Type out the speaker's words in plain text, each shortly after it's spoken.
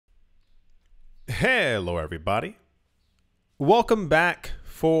Hello everybody, welcome back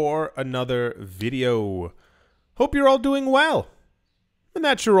for another video. Hope you're all doing well and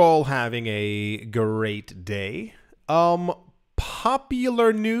that you're all having a great day.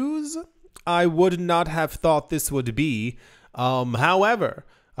 Popular news, I would not have thought this would be. However,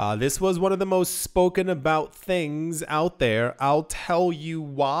 this was one of the most spoken about things out there. I'll tell you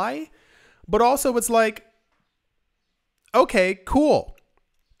why, but also it's like, okay, cool.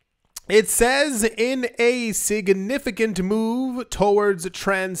 It says, in a significant move towards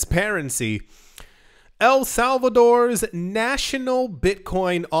transparency, El Salvador's National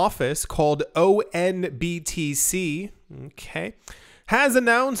Bitcoin Office, called ONBTC, has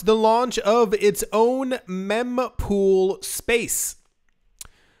announced the launch of its own mempool space.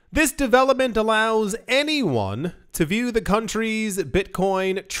 This development allows anyone to view the country's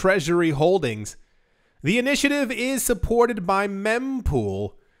Bitcoin treasury holdings. The initiative is supported by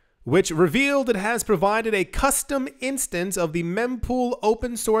Mempool, which revealed it has provided a custom instance of the mempool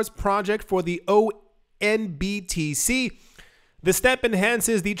open source project for the ONBTC. The step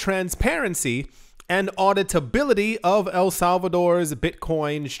enhances the transparency and auditability of El Salvador's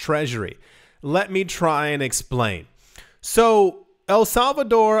Bitcoin treasury. Let me try and explain. So, El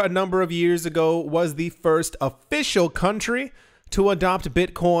Salvador, a number of years ago, was the first official country to adopt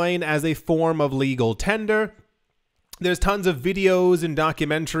Bitcoin as a form of legal tender. There's tons of videos and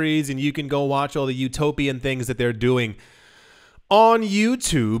documentaries, and you can go watch all the utopian things that they're doing on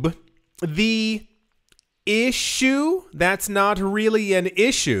YouTube. The issue that's not really an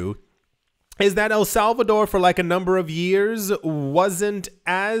issue is that El Salvador, for like a number of years, wasn't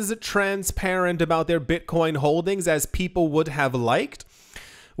as transparent about their Bitcoin holdings as people would have liked.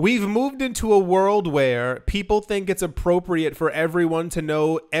 We've moved into a world where people think it's appropriate for everyone to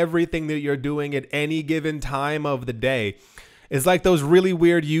know everything that you're doing at any given time of the day. It's like those really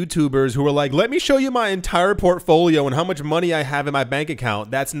weird YouTubers who are like, let me show you my entire portfolio and how much money I have in my bank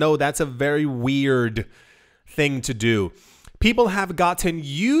account. That's a very weird thing to do. People have gotten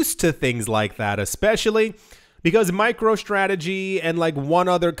used to things like that, especially because MicroStrategy and like one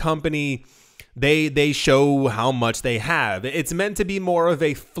other company, they show how much they have. It's meant to be more of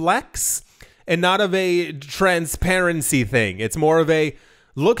a flex and not of a transparency thing. It's more of a,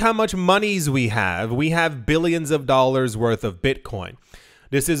 look how much monies we have. We have billions of dollars worth of Bitcoin.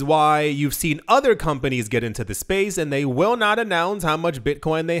 This is why you've seen other companies get into the space and they will not announce how much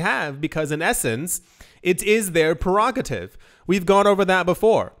Bitcoin they have because in essence, it is their prerogative. We've gone over that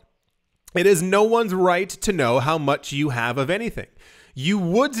before. It is no one's right to know how much you have of anything. You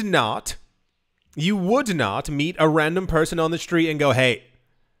would not meet a random person on the street and go, hey,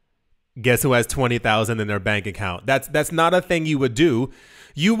 guess who has 20,000 in their bank account? That's not a thing you would do.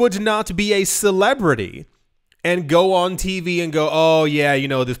 You would not be a celebrity and go on TV and go, oh yeah, you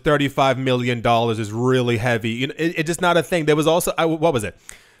know, this $35 million is really heavy. You know, it's just not a thing. There was also, what was it?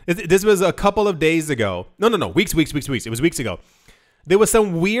 This was a couple of days ago. No, weeks. It was weeks ago. There was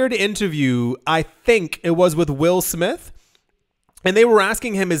some weird interview, I think it was with Will Smith, and they were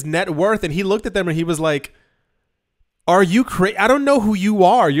asking him his net worth, and he looked at them and he was like, are you crazy? I don't know who you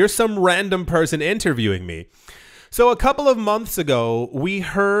are. You're some random person interviewing me. So a couple of months ago, we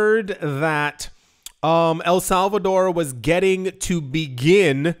heard that El Salvador was getting to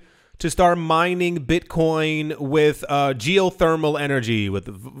begin to start mining Bitcoin with geothermal energy,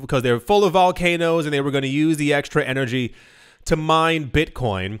 because they're full of volcanoes and they were going to use the extra energy to mine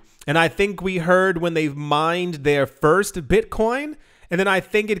Bitcoin. And I think we heard when they've mined their first Bitcoin, and then I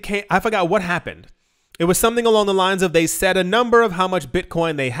think it came, I forgot what happened. It was something along the lines of they said a number of how much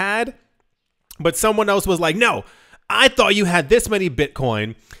Bitcoin they had, but someone else was like, no, I thought you had this many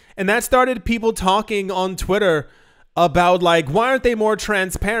Bitcoin. And that started people talking on Twitter about like, why aren't they more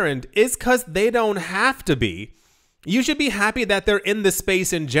transparent? It's because they don't have to be. You should be happy that they're in the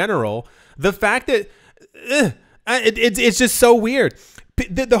space in general. The fact that it's just so weird.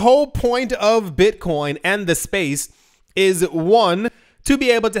 The whole point of Bitcoin and the space is, one, to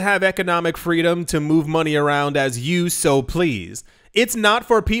be able to have economic freedom to move money around as you so please. It's not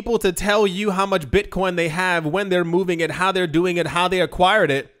for people to tell you how much Bitcoin they have, when they're moving it, how they're doing it, how they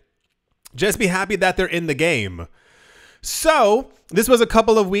acquired it. Just be happy that they're in the game. So this was a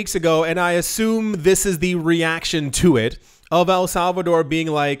couple of weeks ago, and I assume this is the reaction to it of El Salvador being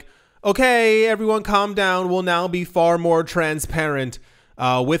like, okay, everyone calm down. We'll now be far more transparent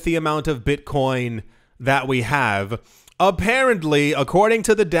with the amount of Bitcoin that we have. Apparently, according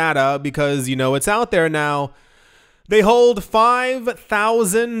to the data, because, you know, it's out there now, they hold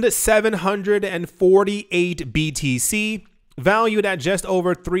 5,748 BTC, valued at just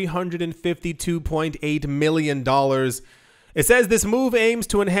over $352.8 million. It says this move aims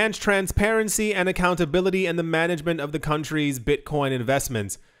to enhance transparency and accountability in the management of the country's Bitcoin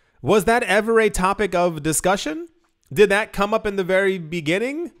investments. Was that ever a topic of discussion? Did that come up in the very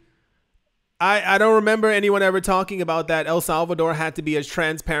beginning? I don't remember anyone ever talking about that. El Salvador had to be as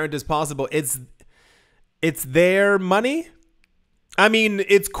transparent as possible. It's their money. I mean,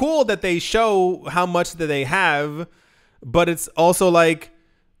 it's cool that they show how much that they have, but it's also like,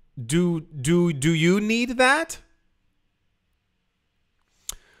 do you need that?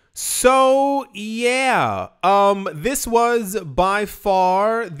 So yeah, this was by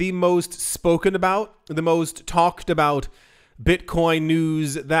far the most spoken about, the most talked about Bitcoin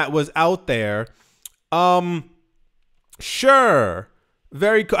news that was out there. Sure.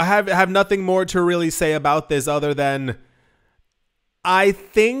 I have nothing more to really say about this other than I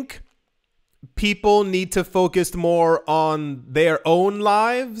think people need to focus more on their own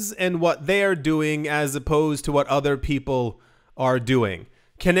lives and what they're doing as opposed to what other people are doing.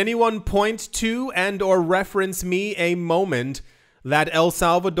 Can anyone point to and or reference me a moment that El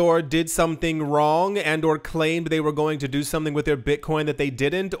Salvador did something wrong and or claimed they were going to do something with their Bitcoin that they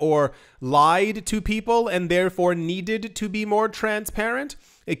didn't, or lied to people and therefore needed to be more transparent?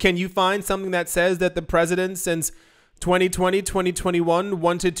 Can you find something that says that the president since 2020, 2021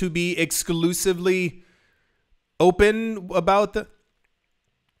 wanted to be exclusively open about the...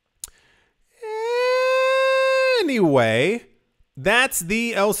 Anyway, that's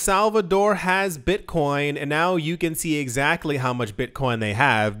the El Salvador has Bitcoin, and now you can see exactly how much Bitcoin they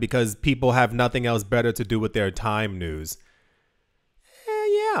have because people have nothing else better to do with their time news.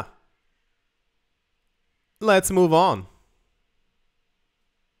 Yeah. Let's move on.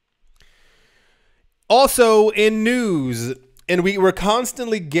 Also in news, and we were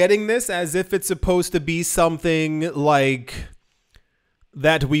constantly getting this as if it's supposed to be something like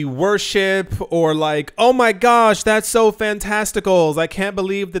that we worship, or like, oh my gosh, that's so fantastical. I can't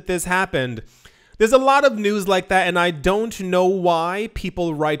believe that this happened. There's a lot of news like that, and I don't know why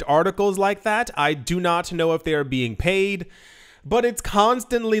people write articles like that. I do not know if they are being paid, but it's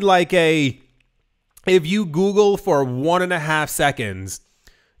constantly like if you Google for 1.5 seconds,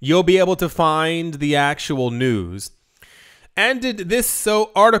 you'll be able to find the actual news. And this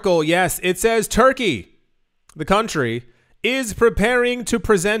article, yes, it says Turkey, the country, is preparing to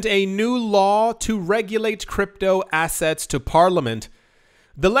present a new law to regulate crypto assets to Parliament.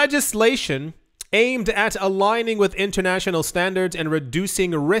 The legislation, aimed at aligning with international standards and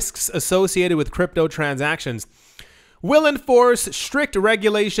reducing risks associated with crypto transactions, will enforce strict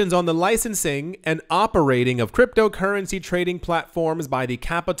regulations on the licensing and operating of cryptocurrency trading platforms by the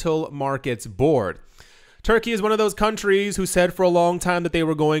Capital Markets Board. Turkey is one of those countries who said for a long time that they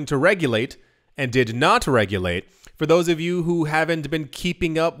were going to regulate and did not regulate. For those of you who haven't been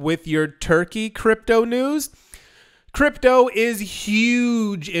keeping up with your Turkey crypto news, crypto is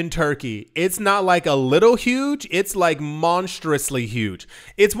huge in Turkey. It's not like a little huge, it's like monstrously huge.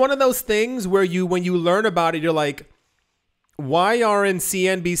 It's one of those things where when you learn about it, you're like, why aren't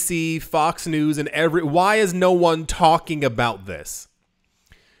CNBC, Fox News, and why is no one talking about this?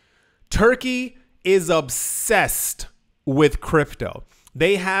 Turkey is obsessed with crypto.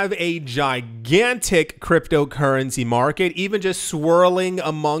 They have a gigantic cryptocurrency market, even just swirling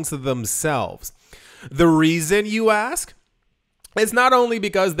amongst themselves. The reason, you ask? It's not only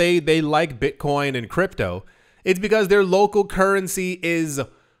because they like Bitcoin and crypto, it's because their local currency is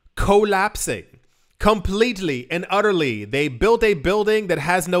collapsing completely and utterly. They built a building that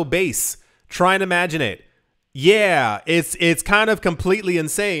has no base. Try and imagine it. Yeah, it's kind of completely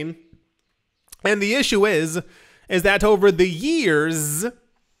insane. And the issue is that over the years,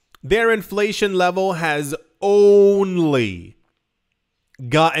 their inflation level has only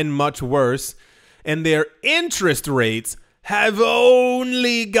gotten much worse, and their interest rates have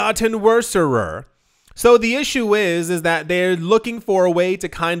only gotten worser. So the issue is that they're looking for a way to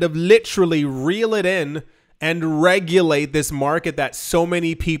kind of literally reel it in and regulate this market that so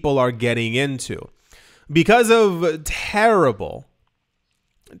many people are getting into. Because of terrible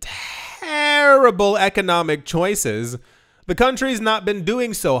economic choices, the country's not been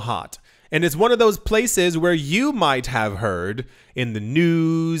doing so hot. And it's one of those places where you might have heard in the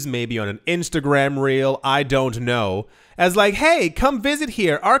news, maybe on an Instagram reel, I don't know, as like, hey, come visit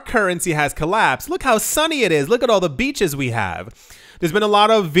here. Our currency has collapsed. Look how sunny it is. Look at all the beaches we have. There's been a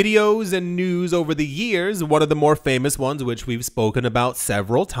lot of videos and news over the years. One of the more famous ones, which we've spoken about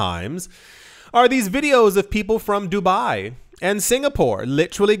several times, are these videos of people from Dubai and Singapore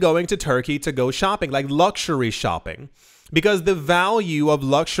literally going to Turkey to go shopping, like luxury shopping, because the value of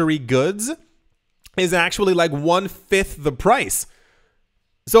luxury goods is actually like 1/5 the price.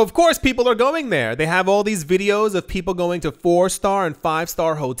 So of course people are going there. They have all these videos of people going to 4-star and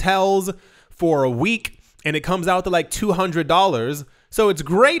 5-star hotels for a week, and it comes out to like $200. So it's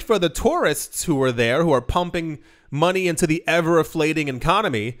great for the tourists who are there, who are pumping money into the ever-inflating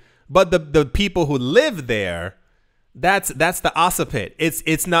economy. But the people who live there, that's the opposite.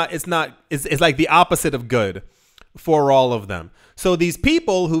 It's like the opposite of good for all of them. So these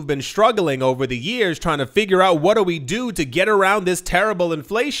people who've been struggling over the years trying to figure out what do we do to get around this terrible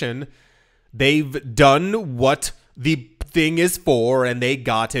inflation, they've done what the thing is for, and they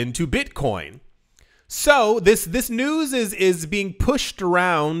got into Bitcoin. So this news is being pushed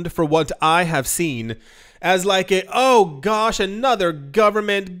around, for what I have seen, as like oh gosh, another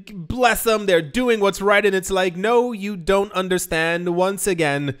government, bless them, they're doing what's right. And it's like, no, you don't understand. Once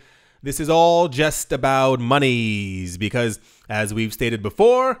again, this is all just about monies, because as we've stated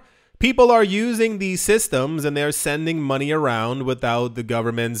before, people are using these systems and they're sending money around without the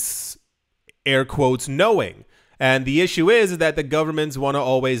government's, air quotes, knowing. And the issue is that the governments want to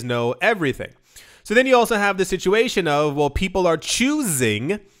always know everything. So then you also have the situation of, well, people are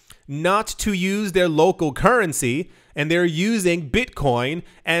choosing not to use their local currency, and they're using Bitcoin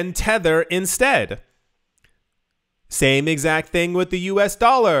and Tether instead. Same exact thing with the US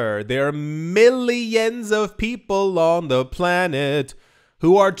dollar. There are millions of people on the planet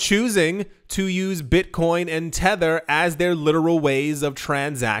who are choosing to use Bitcoin and Tether as their literal ways of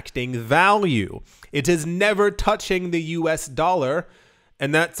transacting value. It is never touching the US dollar,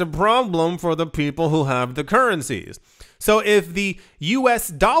 and that's a problem for the people who have the currencies. So if the US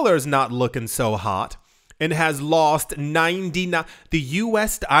dollar's not looking so hot and has lost 99,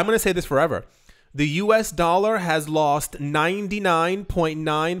 I'm going to say this forever. The US dollar has lost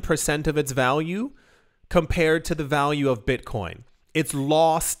 99.9% of its value compared to the value of Bitcoin. It's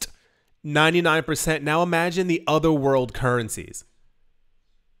lost 99%. Now imagine the other world currencies.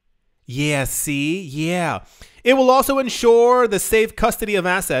 Yeah, see? Yeah. It will also ensure the safe custody of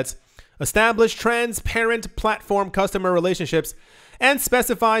assets, establish transparent platform customer relationships, and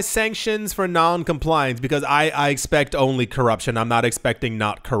specify sanctions for non-compliance, because I expect only corruption. I'm not expecting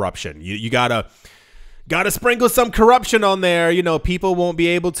not corruption. You gotta sprinkle some corruption on there. You know, people won't be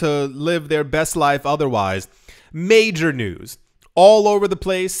able to live their best life otherwise. Major news all over the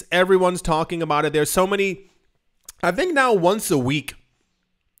place. Everyone's talking about it. There's so many. I think now once a week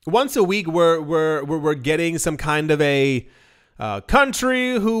we're getting some kind of a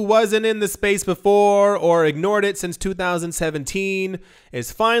country who wasn't in the space before or ignored it since 2017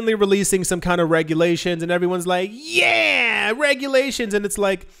 is finally releasing some kind of regulations, and everyone's like, yeah, regulations. And it's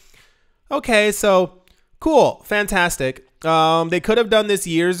like, okay, so cool, fantastic. They could have done this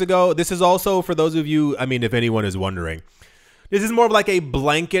years ago. This is also, for those of you, I mean, if anyone is wondering, this is more of like a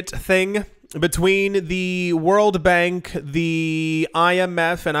blanket thing between the World Bank, the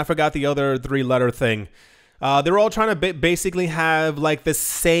IMF, and I forgot the other 3-letter thing. They're all trying to basically have like the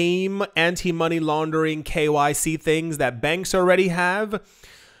same anti-money laundering KYC things that banks already have,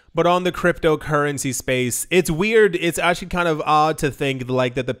 but on the cryptocurrency space. It's weird. It's actually kind of odd to think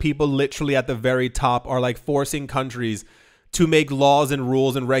like that the people literally at the very top are like forcing countries to make laws and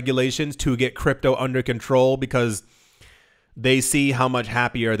rules and regulations to get crypto under control, because they see how much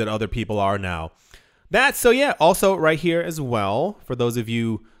happier that other people are now. So yeah, also right here as well, for those of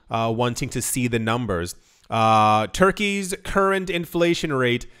you wanting to see the numbers. Turkey's current inflation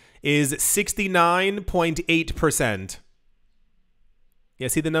rate is 69.8%. Yeah,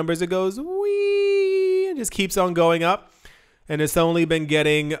 see the numbers? It goes wee, it just keeps on going up, and it's only been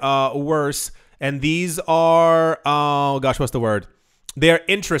getting worse. And these are, oh gosh, what's the word? Their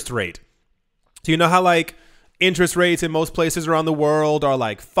interest rate. So you know how like interest rates in most places around the world are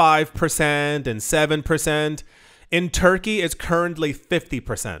like 5% and 7%. In Turkey, it's currently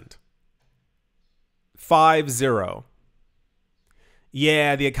 50%. 50.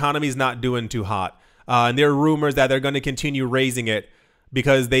 Yeah, the economy's not doing too hot. And there are rumors that they're going to continue raising it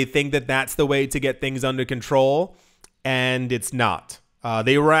because they think that that's the way to get things under control. And it's not.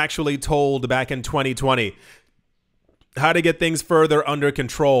 They were actually told back in 2020 how to get things further under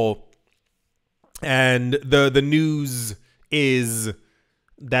control. And the news is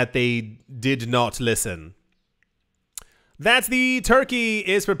that they did not listen. That's the Turkey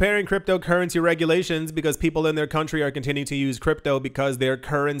is preparing cryptocurrency regulations because people in their country are continuing to use crypto because their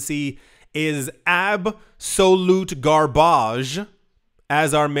currency is absolute garbage,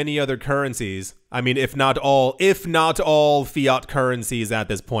 as are many other currencies. I mean, if not all fiat currencies at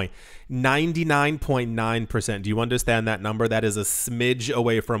this point. 99.9%. Do you understand that number? That is a smidge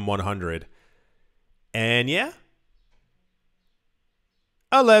away from 100. And yeah.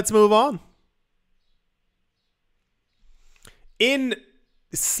 Let's move on. In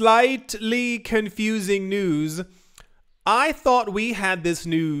slightly confusing news. I thought we had this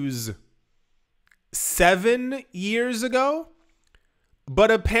news 7 years ago,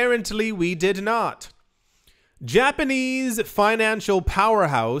 but apparently we did not. Japanese financial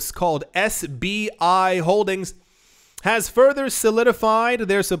powerhouse called SBI Holdings has further solidified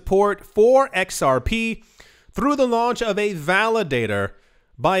their support for XRP through the launch of a validator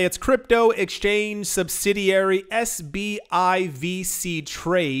by its crypto exchange subsidiary SBI VC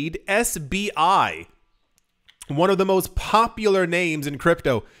Trade. SBI, one of the most popular names in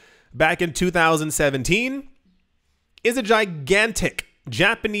crypto back in 2017, is a gigantic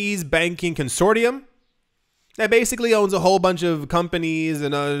Japanese banking consortium that basically owns a whole bunch of companies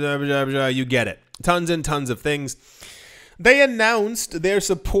and you get it. Tons and tons of things. They announced their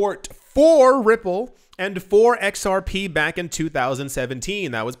support for Ripple and for XRP back in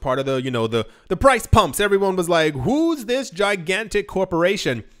 2017. That was part of the price pumps. Everyone was like, who's this gigantic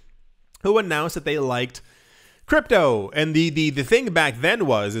corporation who announced that they liked crypto? And the thing back then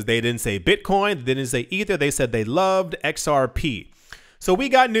is they didn't say Bitcoin, they didn't say Ether, they said they loved XRP. So we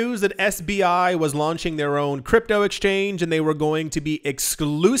got news that SBI was launching their own crypto exchange and they were going to be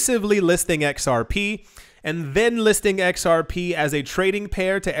exclusively listing XRP and then listing XRP as a trading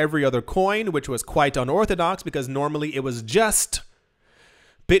pair to every other coin, which was quite unorthodox because normally it was just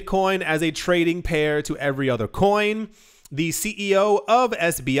Bitcoin as a trading pair to every other coin. The CEO of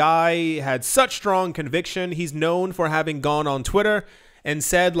SBI had such strong conviction. He's known for having gone on Twitter and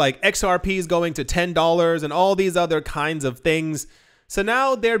said like XRP is going to $10 and all these other kinds of things. So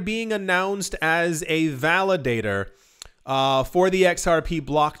now they're being announced as a validator for the XRP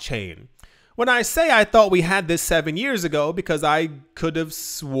blockchain. When I say I thought we had this 7 years ago, because I could have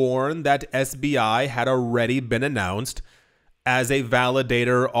sworn that SBI had already been announced as a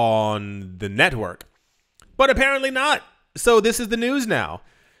validator on the network. But apparently not. So this is the news now.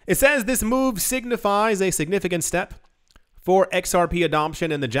 It says this move signifies a significant step for XRP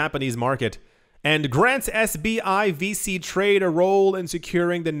adoption in the Japanese market and grants SBI VC Trade a role in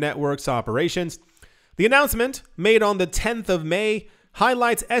securing the network's operations. The announcement, made on the 10th of May,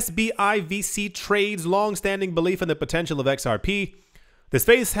 highlights SBI VC Trade's long-standing belief in the potential of XRP. This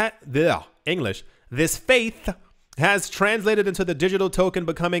faith has translated into the digital token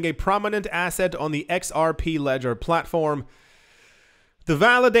becoming a prominent asset on the XRP Ledger platform. The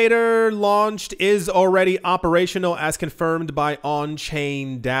validator launched is already operational as confirmed by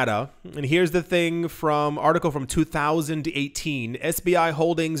on-chain data. And here's the thing from article from 2018. SBI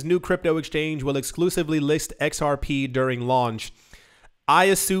Holdings' new crypto exchange will exclusively list XRP during launch. I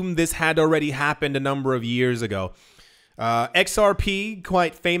assume this had already happened a number of years ago. XRP,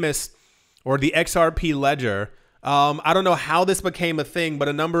 quite famous, or the XRP Ledger. I don't know how this became a thing, but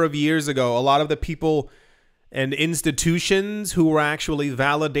a number of years ago, a lot of the people and institutions who were actually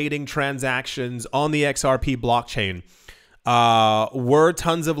validating transactions on the XRP blockchain were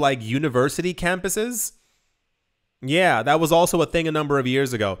tons of like university campuses. Yeah, that was also a thing a number of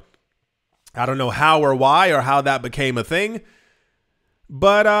years ago. I don't know how or why or how that became a thing.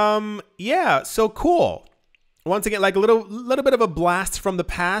 But yeah, so cool. Once again, like a little bit of a blast from the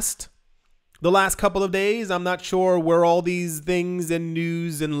past. The last couple of days, I'm not sure where all these things and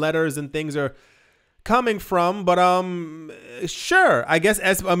news and letters and things are coming from, but sure. I guess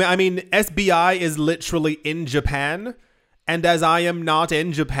SBI is literally in Japan, and as I am not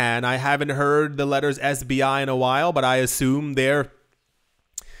in Japan, I haven't heard the letters SBI in a while, but I assume they're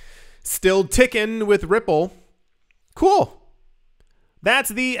still ticking with Ripple. Cool. That's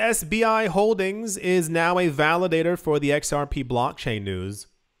the SBI Holdings is now a validator for the XRP blockchain news.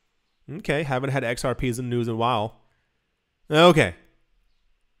 Okay, haven't had XRPs in news in a while. Okay.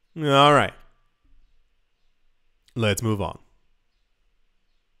 All right. Let's move on.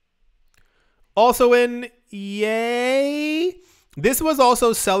 Also in yay, this was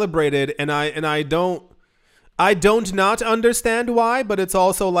also celebrated, and I don't not understand why, but it's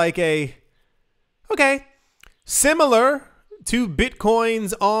also like a okay, similar to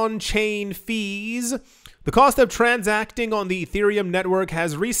Bitcoin's on-chain fees. The cost of transacting on the Ethereum network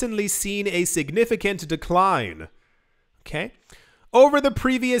has recently seen a significant decline. Okay, over the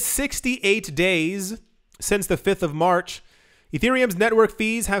previous 68 days. Since the 5th of March, Ethereum's network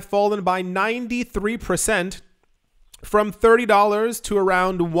fees have fallen by 93% from $30 to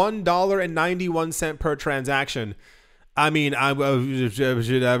around $1.91 per transaction.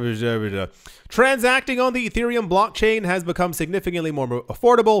 Transacting on the Ethereum blockchain has become significantly more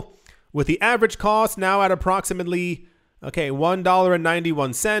affordable, with the average cost now at approximately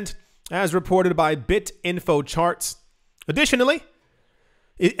 $1.91, as reported by BitInfo Charts. Additionally,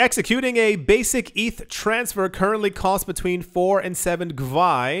 Executing a basic ETH transfer currently costs between 4 and 7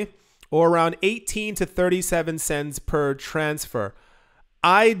 GVI, or around 18 to 37 cents per transfer.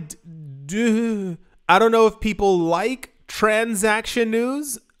 I don't know if people like transaction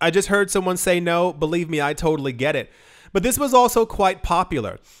news. I just heard someone say no. Believe me, I totally get it. But this was also quite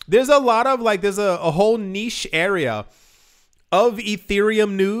popular. There's a lot of there's a whole niche area of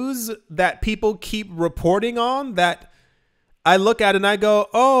Ethereum news that people keep reporting on that I look at and I go,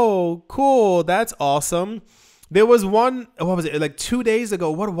 oh, cool. That's awesome. There was one, what was it? Like 2 days ago.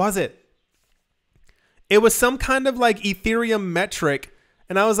 What was it? It was some kind of like Ethereum metric.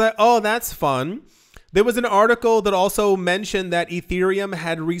 And I was like, oh, that's fun. There was an article that also mentioned that Ethereum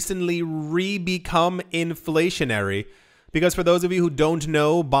had recently become inflationary. Because for those of you who don't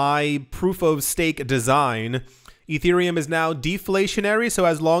know, by proof of stake design, Ethereum is now deflationary. So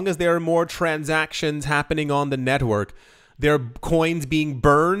as long as there are more transactions happening on the network, there are coins being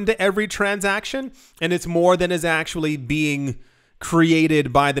burned every transaction, and it's more than is actually being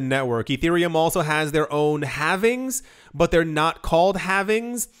created by the network. Ethereum also has their own halvings, but they're not called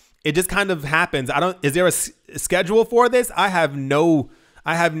halvings. It just kind of happens. Is there a schedule for this? I have no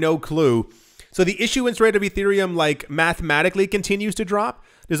clue. So the issuance rate of Ethereum mathematically continues to drop.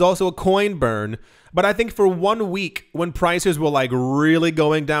 There's also a coin burn. But I think for 1 week, when prices were really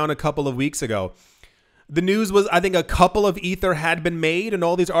going down a couple of weeks ago, the news was, I think a couple of Ether had been made, and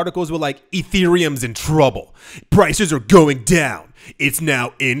all these articles were like, Ethereum's in trouble. Prices are going down. It's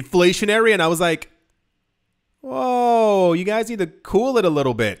now inflationary. And I was like, whoa, you guys need to cool it a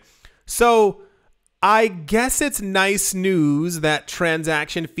little bit. So I guess it's nice news that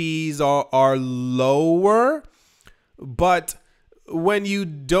transaction fees are lower, but when you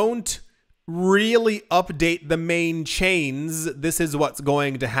don't really update the main chains, this is what's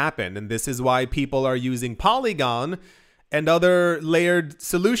going to happen. And this is why people are using Polygon and other layered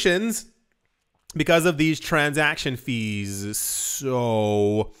solutions, because of these transaction fees.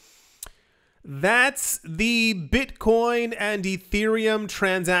 So that's the Bitcoin and Ethereum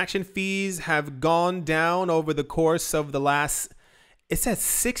transaction fees have gone down over the course of the last, it says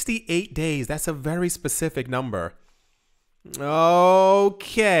 68 days. That's a very specific number.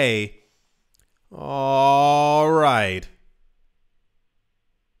 Okay. All right.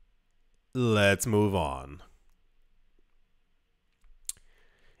 Let's move on.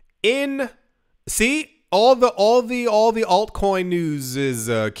 All the altcoin news is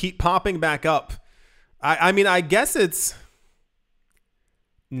keep popping back up. I mean, I guess it's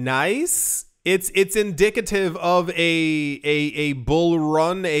nice. It's indicative of a bull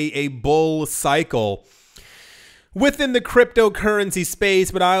run, a bull cycle within the cryptocurrency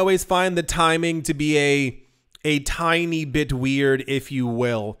space, but I always find the timing to be a tiny bit weird, if you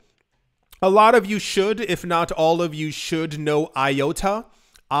will. A lot of you should, if not all of you should, know IOTA,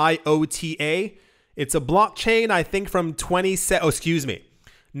 IOTA. It's a blockchain, I think from not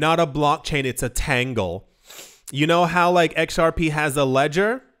a blockchain, it's a tangle. You know how XRP has a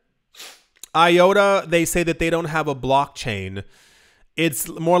ledger? IOTA, they say that they don't have a blockchain. It's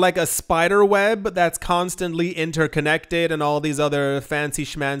more like a spider web that's constantly interconnected and all these other fancy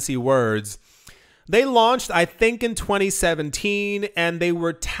schmancy words. They launched, I think, in 2017, and they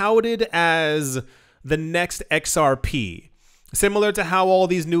were touted as the next XRP. Similar to how all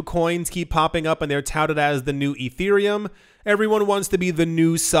these new coins keep popping up and they're touted as the new Ethereum. Everyone wants to be the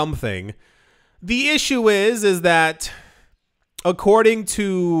new something. The issue is that according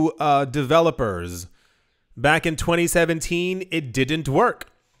to developers, back in 2017, it didn't work.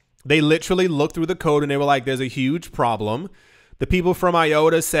 They literally looked through the code and they were like, there's a huge problem. The people from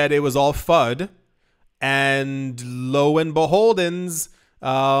IOTA said it was all FUD. And lo and beholdens,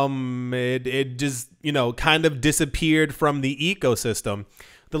 it just, kind of disappeared from the ecosystem.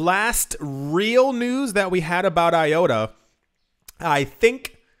 The last real news that we had about IOTA, I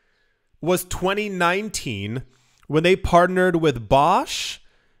think, was 2019 when they partnered with Bosch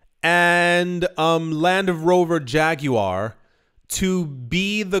and Land Rover Jaguar to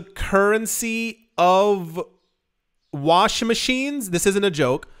be the currency of wash machines. This isn't a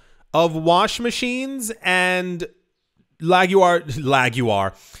joke. Of wash machines and Jaguar Land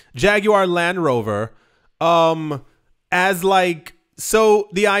Rover. So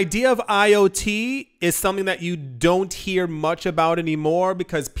the idea of IoT is something that you don't hear much about anymore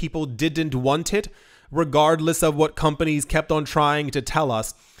because people didn't want it, regardless of what companies kept on trying to tell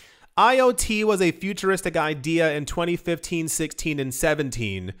us. IoT was a futuristic idea in 2015, 16, and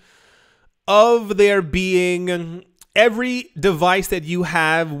 17 of there being every device that you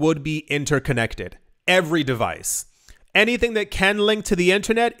have would be interconnected. Every device. Anything that can link to the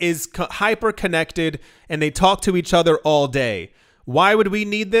internet is hyper connected and they talk to each other all day. Why would we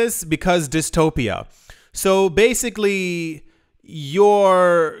need this? Because dystopia. So basically,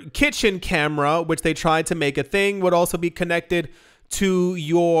 your kitchen camera, which they tried to make a thing, would also be connected to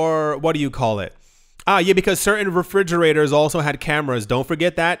your, what do you call it? Yeah, because certain refrigerators also had cameras. Don't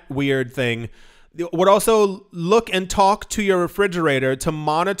forget that weird thing. Would also look and talk to your refrigerator to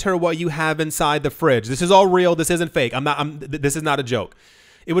monitor what you have inside the fridge. This is all real. This isn't fake. This is not a joke.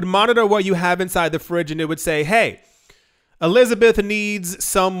 It would monitor what you have inside the fridge, and it would say, hey, Elizabeth needs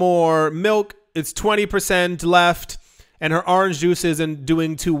some more milk. It's 20% left, and her orange juice isn't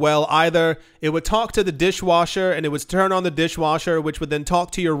doing too well either. It would talk to the dishwasher, and it would turn on the dishwasher, which would then talk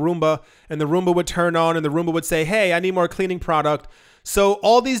to your Roomba, and the Roomba would turn on, and the Roomba would say, hey, I need more cleaning product. So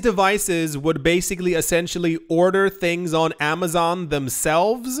all these devices would basically essentially order things on Amazon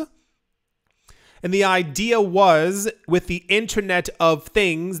themselves. And the idea was, with the Internet of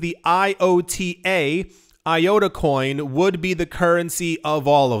Things, the IOTA, IOTA coin, would be the currency of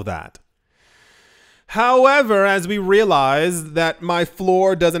all of that. However, as we realize that my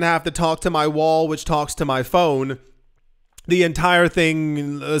floor doesn't have to talk to my wall, which talks to my phone, the entire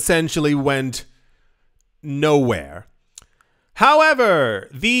thing essentially went nowhere. However,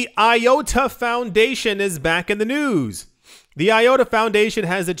 the IOTA Foundation is back in the news. The IOTA Foundation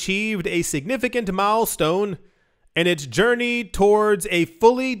has achieved a significant milestone in its journey towards a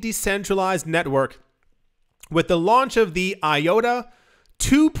fully decentralized network with the launch of the IOTA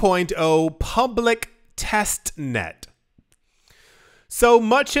 2.0 public testnet. So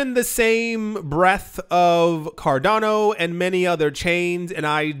much in the same breath of Cardano and many other chains, and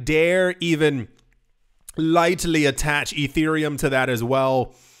I dare even lightly attach Ethereum to that as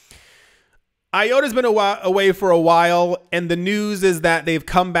well. IOTA's been away for a while, and the news is that they've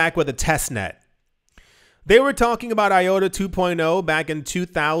come back with a testnet. They were talking about IOTA 2.0 back in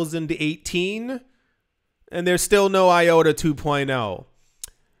 2018, and there's still no IOTA 2.0.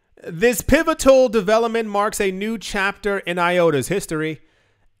 This pivotal development marks a new chapter in IOTA's history,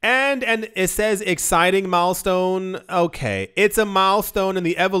 and it says exciting milestone. Okay, it's a milestone in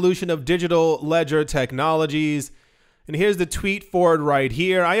the evolution of digital ledger technologies. And here's the tweet for it right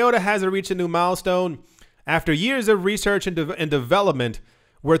here. IOTA has reached a new milestone. After years of research and development,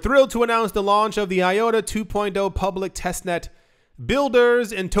 we're thrilled to announce the launch of the IOTA 2.0 public testnet.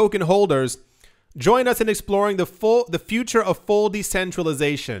 Builders and token holders, join us in exploring the future of full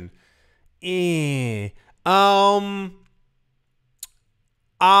decentralization.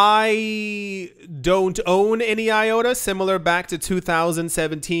 I don't own any IOTA, similar back to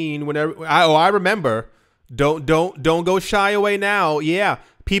 2017. Whenever I remember. Don't go shy away now. Yeah,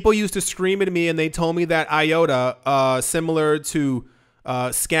 people used to scream at me, and they told me that IOTA, similar to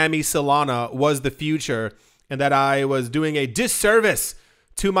scammy Solana, was the future, and that I was doing a disservice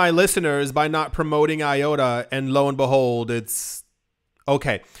to my listeners by not promoting IOTA. And lo and behold, it's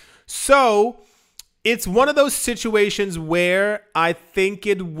okay. So it's one of those situations where I think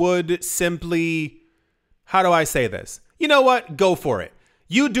it would simply, how do I say this? You know what? Go for it.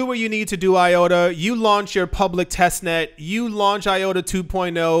 You do what you need to do, IOTA. You launch your public testnet. You launch IOTA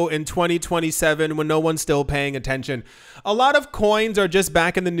 2.0 in 2027 when no one's still paying attention. A lot of coins are just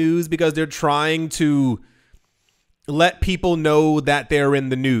back in the news because they're trying to let people know that they're in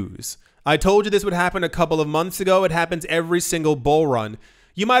the news. I told you this would happen a couple of months ago. It happens every single bull run.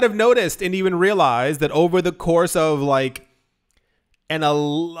 You might have noticed and even realized that over the course of like an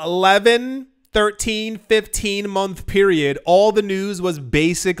 11, 13, 15 month period, all the news was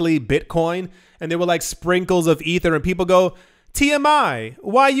basically Bitcoin, and there were like sprinkles of Ether, and people go, TMI,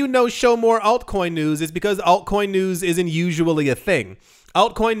 why you no show more altcoin news? Is because altcoin news isn't usually a thing.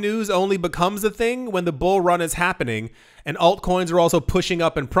 Altcoin news only becomes a thing when the bull run is happening, and altcoins are also pushing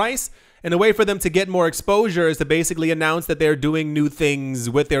up in price. And a way for them to get more exposure is to basically announce that they're doing new things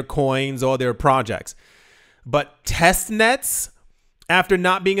with their coins or their projects. But testnets, after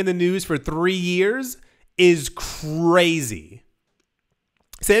not being in the news for 3 years, is crazy.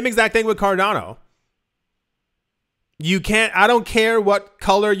 Same exact thing with Cardano. You can't, I don't care what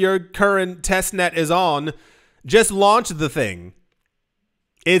color your current testnet is on, just launch the thing.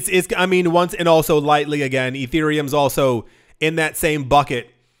 I mean, once, and also lightly again, Ethereum's also in that same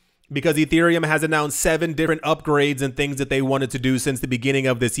bucket, because Ethereum has announced 7 different upgrades and things that they wanted to do since the beginning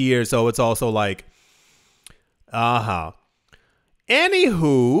of this year. So it's also like,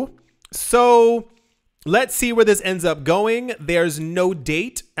 Anywho, so let's see where this ends up going. There's no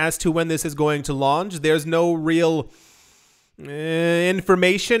date as to when this is going to launch. There's no real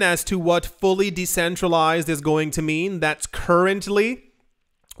information as to what fully decentralized is going to mean. That's currently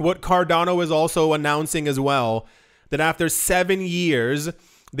what Cardano is also announcing as well, that after 7 years,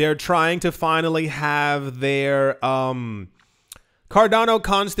 they're trying to finally have their Cardano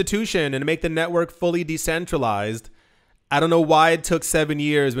constitution and make the network fully decentralized. I don't know why it took 7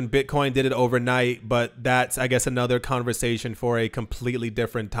 years when Bitcoin did it overnight, but that's, I guess, another conversation for a completely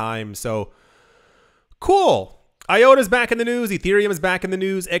different time. So, cool. IOTA's back in the news. Ethereum is back in the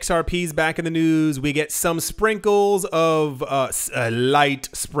news. XRP is back in the news. We get some sprinkles of, light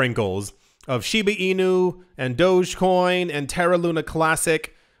sprinkles of Shiba Inu and Dogecoin and Terra Luna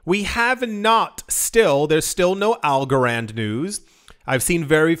Classic. We have not still, there's still no Algorand news. I've seen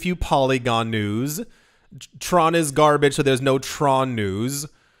very few Polygon news. Tron is garbage, so there's no Tron news.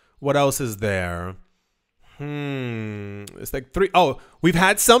 What else is there? It's like three. Oh, we've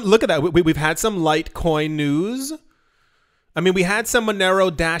had some. Look at that. We've had some Litecoin news. I mean, we had some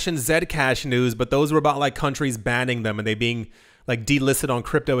Monero, Dash, and Zcash news, but those were about like countries banning them and they being like delisted on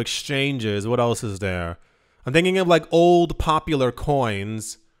crypto exchanges. What else is there? I'm thinking of like old popular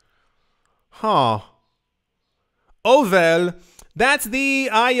coins. Huh. Oh, well. That's the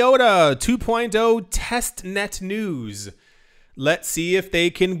IOTA 2.0 testnet news. Let's see if they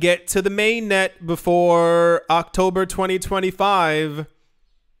can get to the mainnet before October 2025.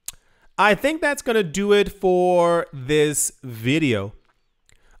 I think that's going to do it for this video.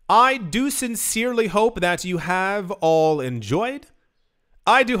 I do sincerely hope that you have all enjoyed.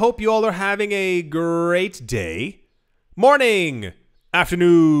 I do hope you all are having a great day, morning,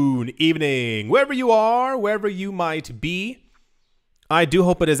 afternoon, evening, wherever you are, wherever you might be. I do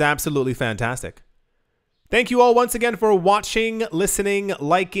hope it is absolutely fantastic. Thank you all once again for watching, listening,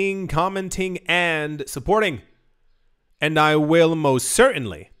 liking, commenting, and supporting. And I will most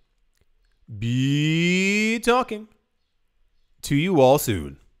certainly be talking to you all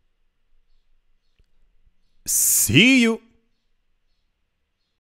soon. See you.